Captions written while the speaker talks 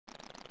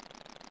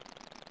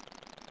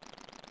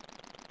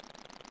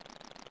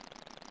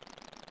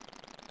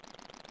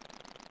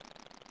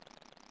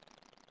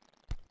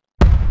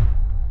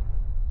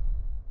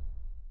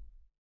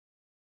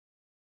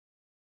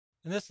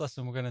In this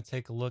lesson, we're going to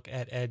take a look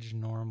at edge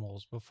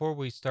normals before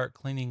we start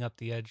cleaning up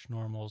the edge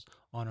normals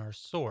on our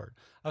sword.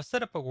 I've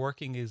set up a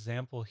working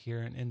example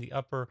here, and in the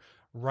upper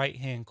right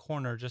hand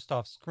corner, just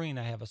off screen,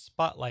 I have a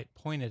spotlight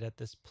pointed at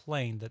this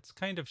plane that's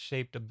kind of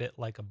shaped a bit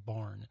like a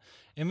barn.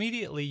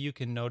 Immediately, you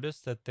can notice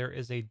that there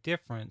is a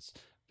difference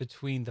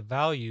between the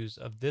values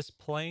of this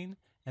plane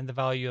and the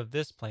value of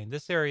this plane.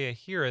 This area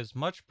here is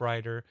much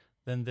brighter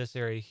than this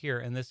area here,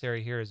 and this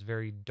area here is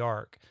very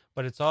dark,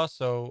 but it's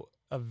also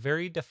a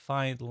very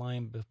defined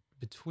line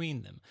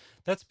between them.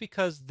 That's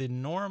because the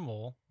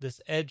normal, this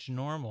edge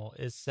normal,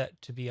 is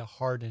set to be a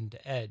hardened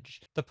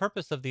edge. The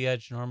purpose of the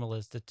edge normal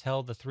is to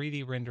tell the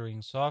 3D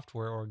rendering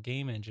software or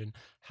game engine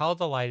how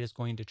the light is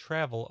going to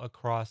travel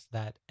across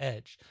that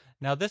edge.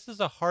 Now, this is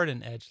a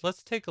hardened edge.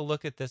 Let's take a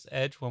look at this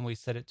edge when we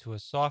set it to a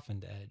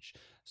softened edge.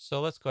 So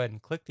let's go ahead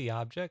and click the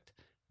object.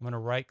 I'm going to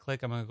right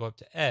click, I'm going to go up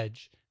to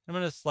edge. I'm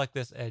going to select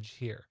this edge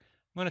here.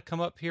 I'm going to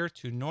come up here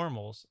to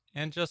normals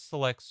and just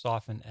select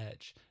soften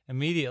edge.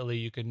 Immediately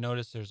you can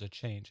notice there's a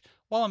change.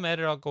 While I'm at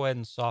it, I'll go ahead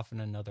and soften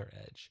another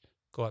edge.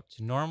 Go up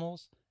to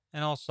normals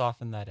and I'll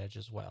soften that edge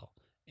as well.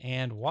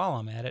 And while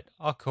I'm at it,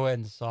 I'll go ahead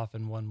and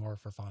soften one more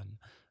for fun.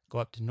 Go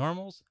up to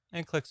normals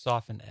and click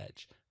soften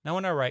edge. Now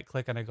when I right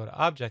click and I go to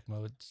object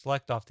mode,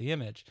 select off the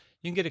image,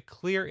 you can get a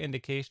clear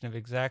indication of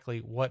exactly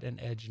what an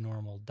edge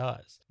normal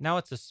does. Now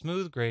it's a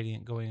smooth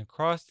gradient going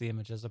across the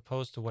image as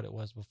opposed to what it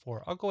was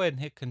before. I'll go ahead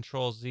and hit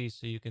Control Z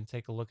so you can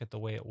take a look at the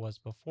way it was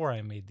before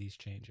I made these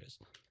changes.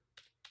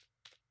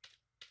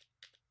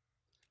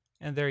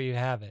 And there you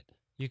have it.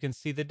 You can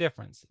see the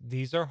difference.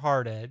 These are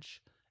hard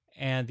edge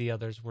and the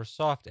others were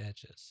soft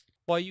edges.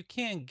 While you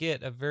can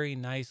get a very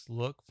nice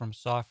look from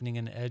softening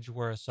an edge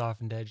where a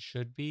softened edge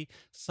should be,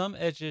 some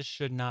edges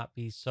should not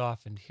be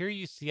softened. Here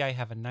you see I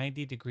have a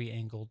 90-degree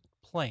angled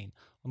plane.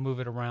 I'll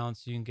move it around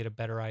so you can get a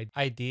better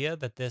idea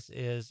that this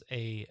is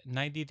a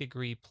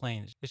 90-degree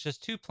plane. It's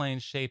just two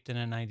planes shaped in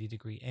a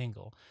 90-degree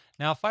angle.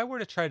 Now, if I were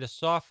to try to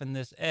soften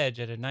this edge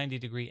at a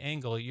 90-degree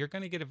angle, you're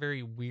going to get a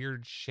very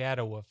weird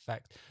shadow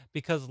effect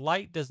because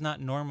light does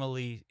not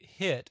normally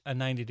hit a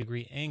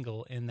 90-degree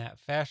angle in that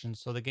fashion.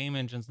 So the game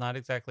engine's not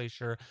exactly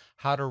sure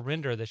how to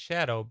render the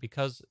shadow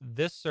because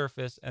this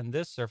surface and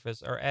this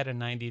surface are at a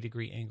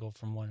 90-degree angle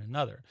from one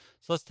another.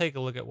 So let's take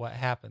a look at what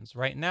happens.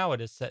 Right now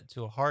it is set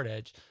to a hard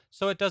edge,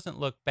 so it doesn't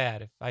look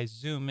bad. If I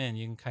zoom in,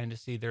 you can kind of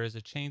see there is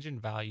a change in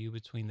value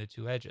between the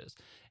two edges.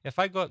 If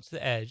I go up to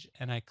the edge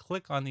and I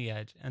click on the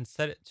edge and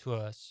set it to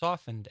a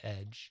softened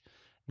edge,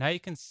 now you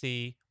can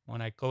see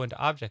when I go into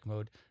object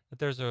mode that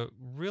there's a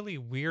really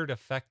weird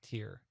effect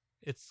here.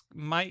 It's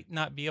might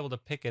not be able to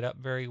pick it up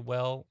very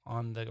well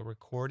on the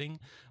recording,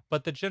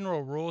 but the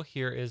general rule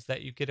here is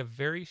that you get a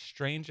very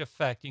strange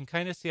effect. You can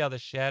kind of see how the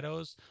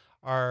shadows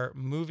are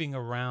moving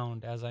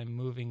around as I'm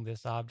moving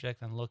this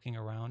object and looking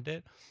around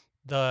it.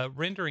 The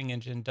rendering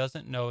engine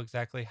doesn't know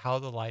exactly how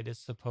the light is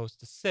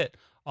supposed to sit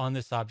on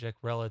this object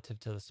relative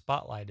to the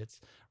spotlight.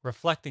 It's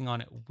reflecting on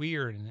it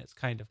weird, and it's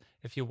kind of,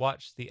 if you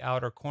watch the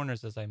outer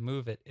corners as I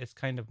move it, it's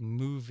kind of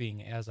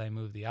moving as I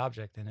move the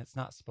object, and it's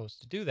not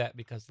supposed to do that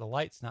because the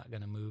light's not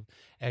going to move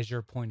as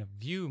your point of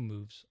view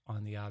moves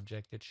on the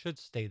object. It should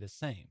stay the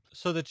same.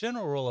 So the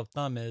general rule of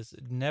thumb is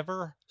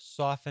never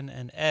soften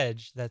an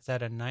edge that's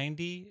at a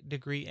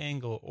 90-degree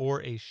angle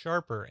or a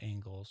sharper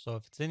angle. So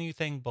if it's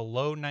anything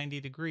below 90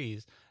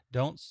 degrees,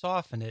 don't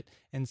soften it.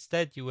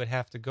 Instead, you would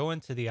have to go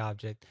into the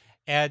object,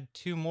 add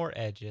two more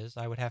edges.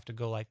 I would have to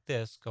go like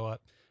this, go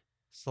up,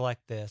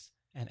 select this,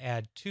 and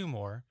add two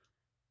more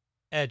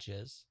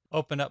edges.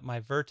 Open up my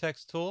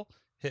vertex tool,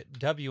 hit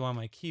W on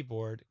my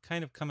keyboard,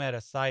 kind of come at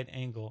a side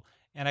angle,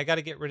 and I got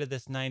to get rid of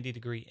this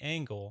 90-degree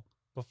angle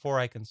before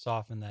I can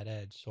soften that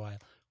edge. So I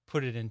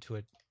put it into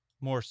a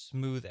more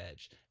smooth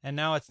edge. And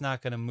now it's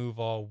not going to move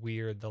all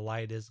weird. The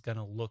light is going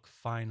to look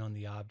fine on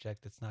the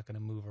object. It's not going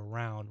to move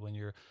around when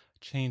you're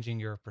changing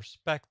your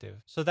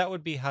perspective. So that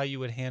would be how you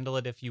would handle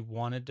it if you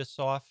wanted to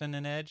soften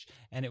an edge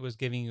and it was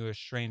giving you a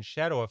strange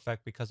shadow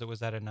effect because it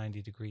was at a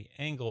 90-degree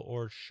angle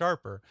or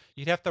sharper.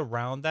 You'd have to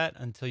round that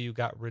until you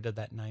got rid of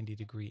that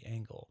 90-degree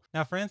angle.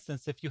 Now, for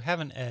instance, if you have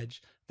an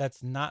edge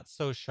that's not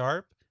so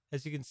sharp,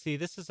 as you can see,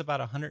 this is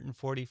about a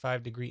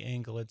 145-degree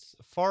angle. It's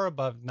far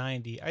above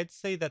 90. I'd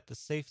say that the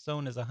safe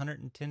zone is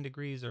 110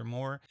 degrees or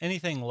more.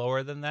 Anything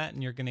lower than that,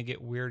 and you're going to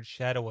get weird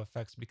shadow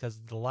effects because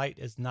the light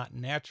is not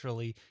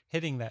naturally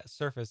hitting that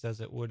surface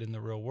as it would in the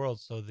real world.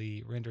 So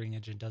the rendering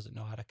engine doesn't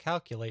know how to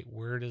calculate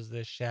where does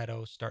this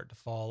shadow start to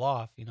fall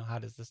off. How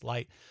does this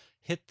light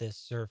hit this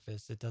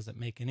surface? It doesn't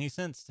make any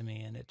sense to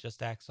me, and it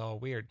just acts all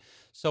weird.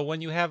 So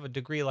when you have a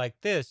degree like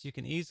this, you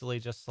can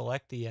easily just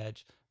select the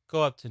edge,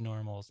 go up to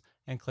normals,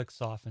 and click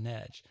soften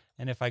edge.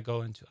 And if I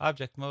go into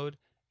object mode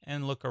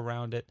and look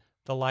around it,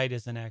 the light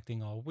isn't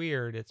acting all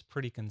weird. It's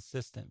pretty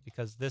consistent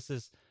because this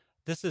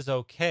is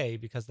okay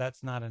because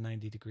that's not a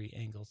 90-degree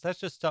angle. So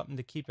that's just something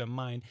to keep in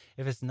mind.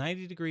 If it's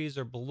 90 degrees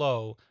or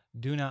below,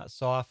 do not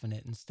soften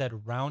it.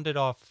 Instead, round it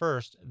off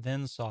first,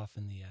 then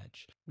soften the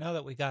edge. Now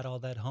that we got all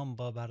that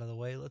humbub out of the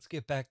way, let's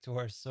get back to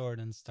our sword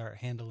and start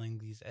handling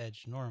these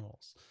edge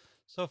normals.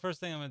 So first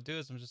thing I'm going to do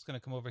is I'm just going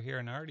to come over here,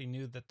 and I already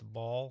knew that the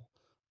ball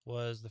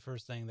was the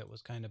first thing that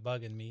was kind of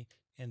bugging me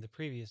in the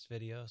previous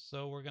video.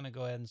 So we're going to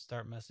go ahead and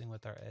start messing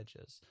with our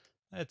edges.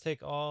 I'm going to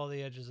take all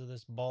the edges of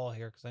this ball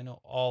here because I know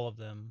all of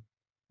them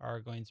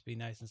are going to be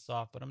nice and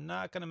soft, but I'm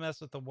not going to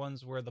mess with the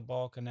ones where the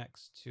ball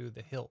connects to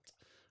the hilt.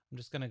 I'm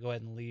just going to go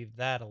ahead and leave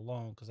that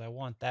alone because I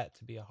want that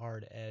to be a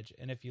hard edge.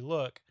 And if you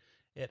look,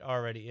 it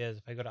already is.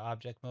 If I go to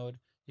object mode,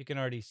 you can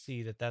already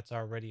see that that's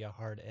already a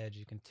hard edge.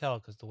 You can tell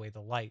because the way the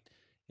light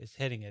is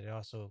hitting it, it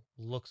also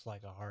looks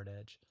like a hard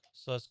edge.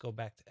 So let's go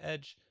back to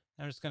edge.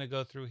 I'm just going to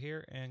go through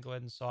here and go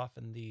ahead and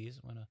soften these.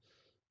 I'm going to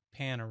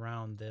pan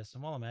around this,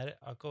 and while I'm at it,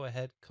 I'll go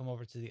ahead, come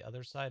over to the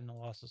other side, and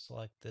I'll also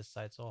select this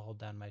side. So I'll hold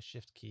down my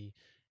shift key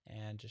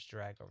and just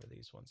drag over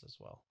these ones as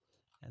well.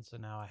 And so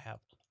now I have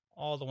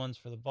all the ones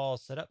for the ball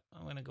set up.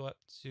 I'm going to go up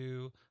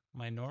to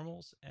my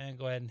normals and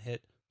go ahead and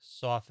hit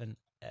soften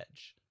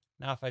edge.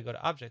 Now if I go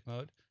to object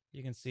mode,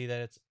 you can see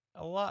that it's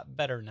a lot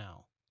better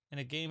now. In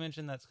a game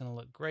engine, that's going to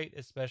look great,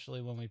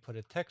 especially when we put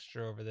a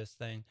texture over this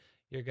thing.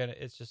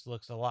 It just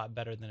looks a lot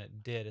better than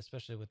it did,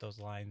 especially with those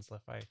lines.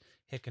 If I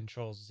hit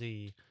Control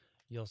Z,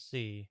 you'll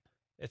see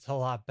it's a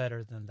lot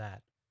better than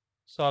that.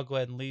 So I'll go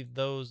ahead and leave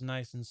those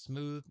nice and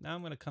smooth. Now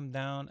I'm going to come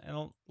down, and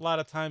a lot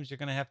of times you're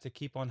going to have to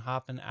keep on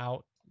hopping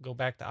out, go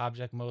back to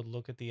object mode,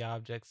 look at the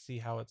object, see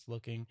how it's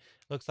looking.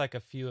 Looks like a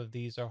few of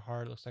these are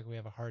hard. Looks like we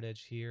have a hard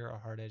edge here, a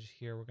hard edge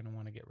here. We're going to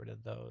want to get rid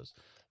of those.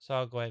 So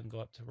I'll go ahead and go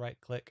up to right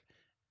click,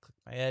 click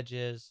my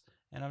edges,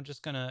 and I'm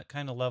just going to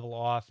kind of level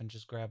off and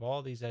just grab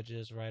all these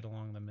edges right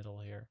along the middle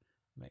here.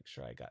 Make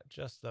sure I got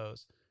just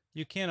those.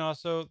 You can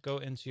also go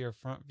into your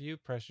front view,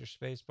 press your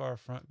spacebar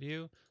front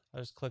view. I'll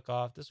just click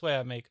off. This way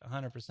I make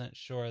 100%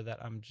 sure that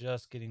I'm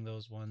just getting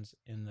those ones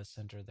in the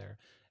center there.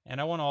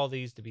 And I want all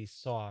these to be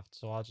soft,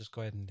 so I'll just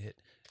go ahead and hit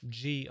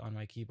G on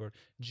my keyboard.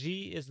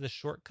 G is the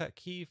shortcut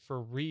key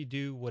for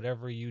redo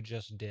whatever you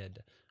just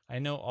did. I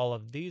know all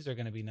of these are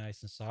going to be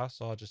nice and soft,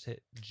 so I'll just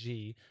hit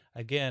G.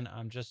 Again,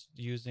 I'm just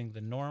using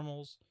the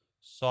normals,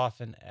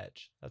 soften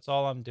edge. That's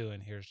all I'm doing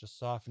here is just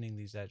softening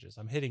these edges.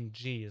 I'm hitting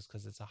G is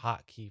because it's a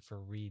hotkey for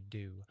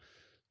redo.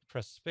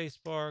 Press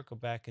spacebar, go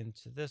back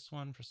into this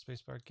one, press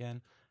spacebar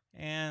again,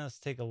 and let's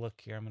take a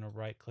look here. I'm going to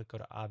right click, go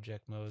to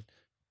object mode,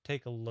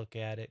 take a look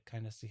at it,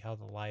 kind of see how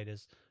the light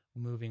is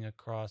moving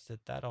across it.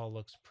 That all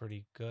looks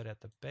pretty good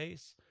at the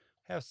base.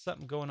 Have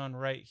something going on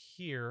right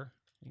here.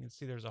 You can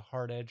see there's a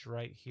hard edge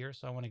right here,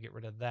 so I want to get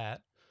rid of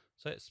that.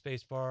 So hit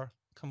spacebar,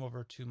 come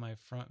over to my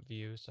front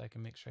view so I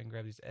can make sure I can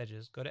grab these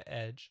edges. Go to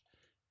edge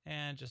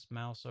and just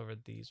mouse over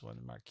these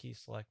ones, marquee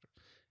select,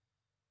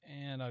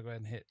 and I'll go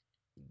ahead and hit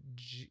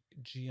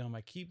G on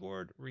my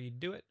keyboard,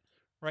 redo it.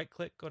 Right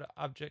click, go to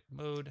object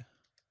mode.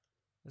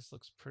 This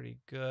looks pretty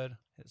good.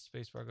 Hit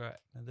spacebar, go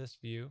to this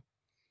view.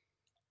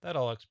 That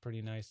all looks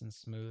pretty nice and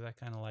smooth. I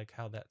kind of like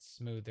how that's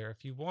smooth there.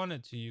 If you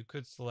wanted to, you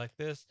could select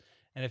this.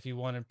 And if you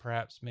wanted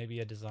perhaps maybe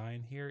a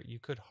design here, you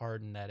could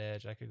harden that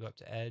edge. I could go up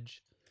to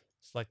edge,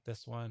 select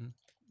this one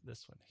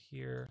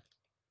here,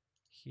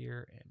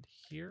 here, and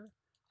here.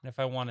 And if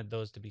I wanted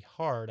those to be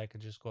hard, I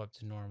could just go up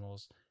to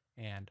normals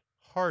and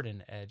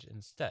harden edge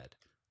instead.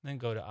 Then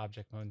go to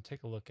object mode and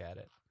take a look at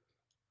it.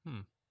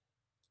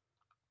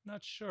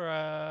 Not sure.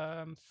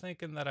 I'm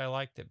thinking that I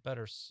liked it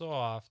better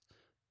soft,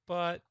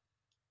 but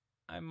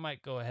I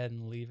might go ahead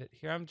and leave it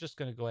here. I'm just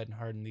going to go ahead and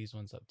harden these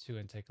ones up too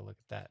and take a look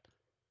at that.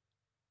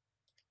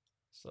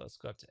 So let's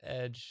go up to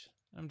edge.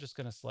 I'm just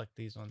going to select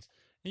these ones.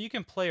 And you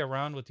can play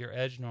around with your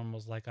edge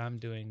normals like I'm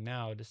doing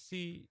now to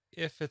see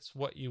if it's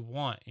what you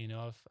want.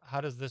 How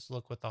does this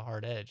look with the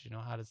hard edge?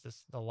 How does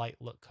the light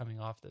look coming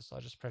off this? So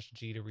I'll just press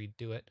G to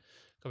redo it.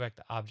 Go back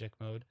to object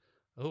mode.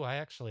 Oh, I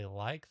actually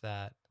like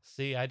that.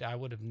 See, I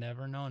would have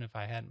never known if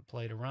I hadn't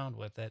played around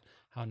with it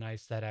how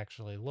nice that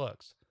actually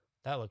looks.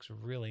 That looks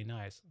really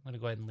nice. I'm going to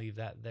go ahead and leave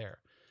that there.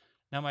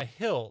 Now my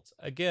hilt,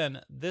 again,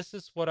 this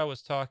is what I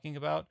was talking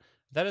about.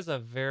 That is a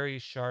very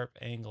sharp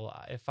angle.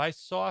 If I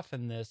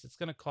soften this, it's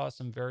going to cause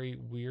some very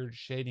weird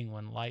shading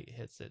when light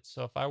hits it.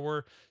 So if I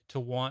were to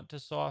want to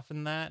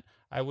soften that,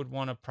 I would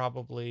want to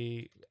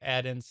probably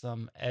add in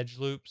some edge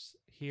loops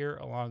here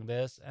along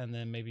this, and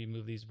then maybe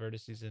move these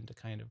vertices in to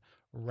kind of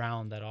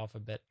round that off a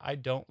bit. I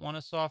don't want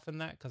to soften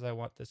that because I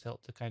want this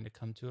hilt to kind of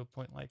come to a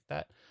point like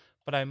that.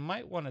 But I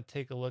might want to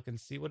take a look and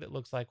see what it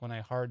looks like when I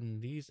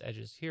harden these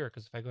edges here,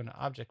 because if I go into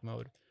object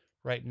mode,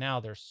 right now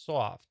they're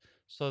soft.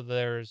 So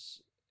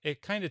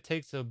it kind of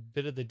takes a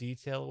bit of the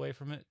detail away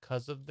from it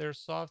because of their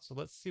soft. So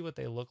let's see what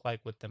they look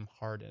like with them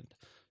hardened.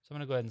 So I'm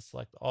going to go ahead and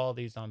select all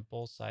these on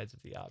both sides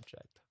of the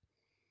object,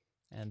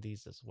 and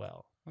these as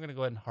well. I'm going to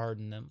go ahead and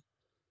harden them.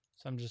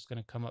 So I'm just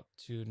going to come up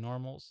to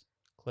normals,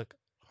 click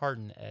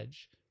harden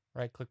edge,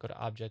 right click, go to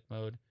object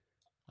mode.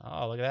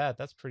 Oh, look at that.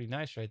 That's pretty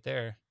nice right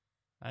there.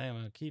 I am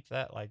going to keep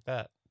that like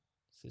that.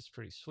 This is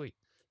pretty sweet.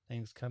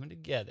 Things coming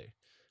together.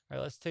 All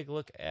right, let's take a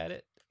look at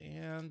it,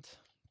 and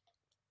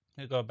I'm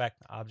going to go back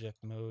to object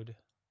mode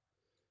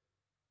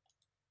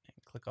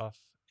and click off.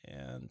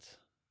 And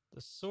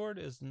the sword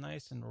is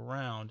nice and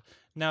round.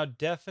 Now,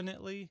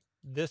 definitely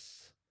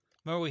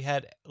remember we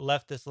had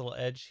left this little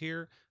edge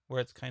here where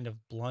it's kind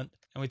of blunt.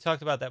 And we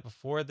talked about that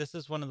before. This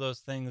is one of those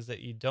things that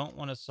you don't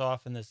want to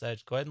soften this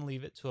edge. Go ahead and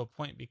leave it to a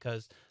point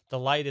because the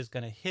light is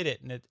going to hit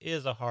it, and it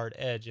is a hard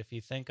edge. If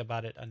you think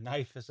about it, a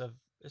knife is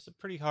a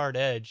pretty hard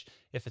edge.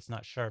 If it's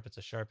not sharp, it's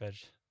a sharp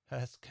edge.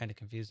 That's kind of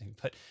confusing,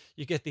 but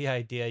you get the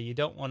idea. You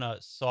don't want to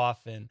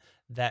soften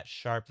that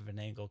sharp of an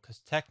angle because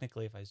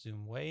technically, if I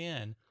zoom way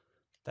in,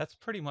 that's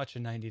pretty much a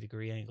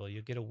 90-degree angle.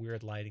 You get a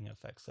weird lighting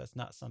effect. So that's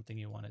not something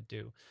you want to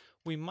do.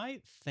 We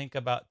might think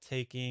about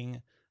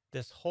taking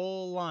this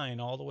whole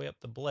line all the way up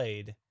the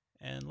blade,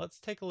 and let's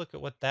take a look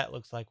at what that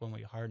looks like when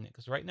we harden it,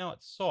 because right now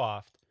it's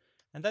soft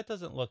and that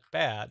doesn't look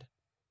bad,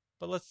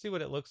 but let's see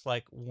what it looks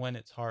like when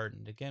it's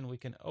hardened. Again, we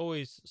can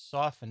always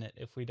soften it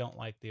if we don't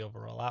like the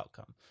overall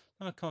outcome.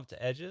 I'm going to come up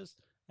to edges,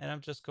 and I'm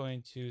just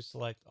going to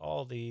select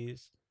all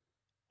these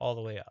all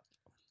the way up.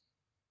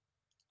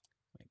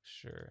 Make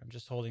sure I'm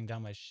just holding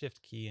down my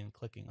shift key and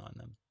clicking on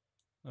them.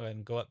 Go ahead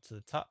and go up to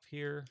the top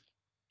here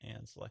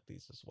and select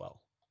these as well.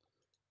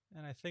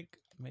 And I think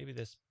maybe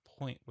this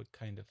point would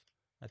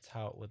that's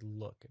how it would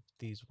look. If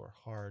these were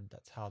hard,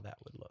 that's how that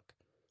would look.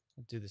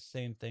 I'll do the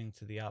same thing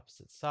to the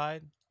opposite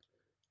side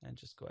and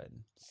just go ahead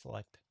and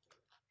select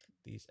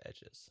these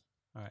edges.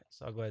 All right,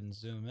 so I'll go ahead and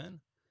zoom in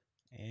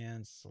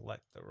and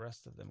select the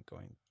rest of them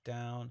going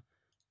down.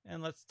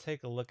 And let's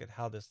take a look at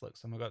how this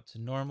looks. I'm gonna go up to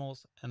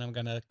normals and I'm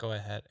gonna go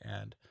ahead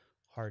and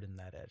harden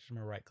that edge. I'm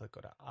gonna right click,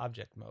 go to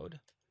object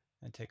mode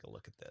and take a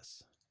look at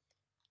this.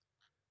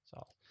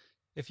 So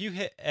if you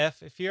hit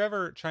F, if you're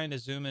ever trying to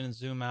zoom in and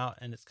zoom out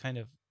and it's kind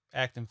of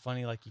acting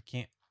funny, like you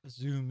can't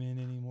zoom in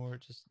anymore,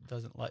 it just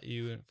doesn't let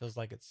you and it feels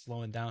like it's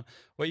slowing down,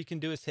 what you can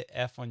do is hit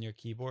F on your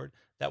keyboard.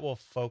 That will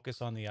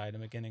focus on the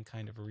item again and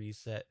kind of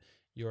reset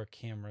your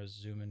camera's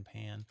zoom and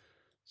pan.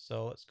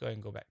 So let's go ahead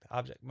and go back to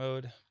object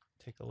mode,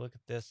 take a look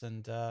at this,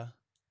 and so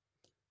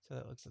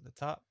that looks at the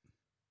top.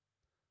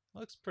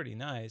 Looks pretty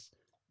nice.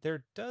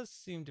 There does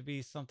seem to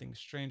be something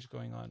strange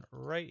going on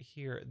right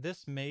here.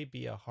 This may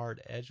be a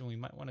hard edge, and we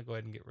might want to go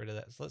ahead and get rid of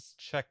that. So let's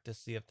check to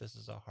see if this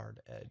is a hard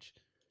edge.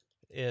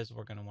 If it is,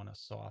 we're going to want to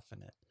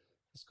soften it.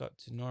 Let's go up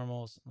to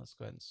normals, and let's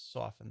go ahead and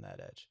soften that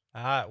edge.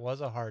 Ah, it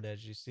was a hard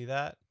edge. You see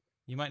that?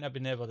 You might not have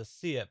been able to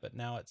see it, but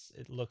now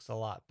it looks a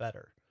lot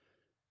better.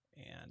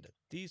 And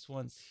these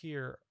ones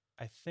here,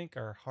 I think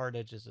are hard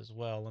edges as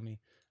well. Let me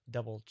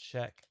double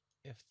check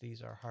if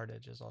these are hard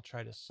edges. I'll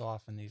try to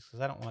soften these because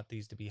I don't want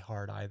these to be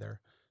hard either.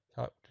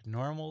 So up to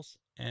normals,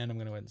 and I'm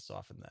going to go ahead and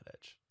soften that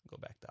edge. Go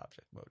back to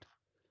object mode.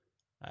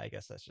 I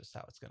guess that's just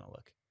how it's going to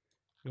look.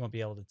 You won't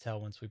be able to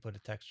tell once we put a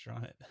texture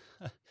on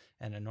it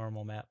and a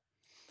normal map.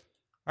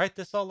 All right,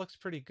 this all looks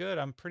pretty good.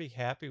 I'm pretty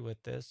happy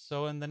with this.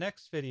 So in the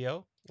next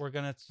video, we're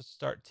going to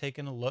start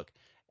taking a look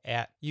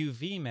at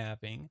UV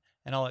mapping,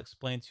 and I'll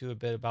explain to you a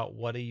bit about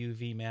what a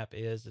UV map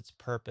is, its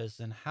purpose,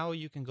 and how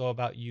you can go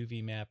about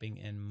UV mapping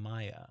in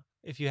Maya.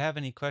 If you have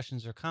any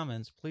questions or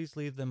comments, please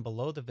leave them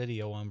below the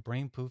video on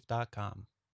brainpoof.com.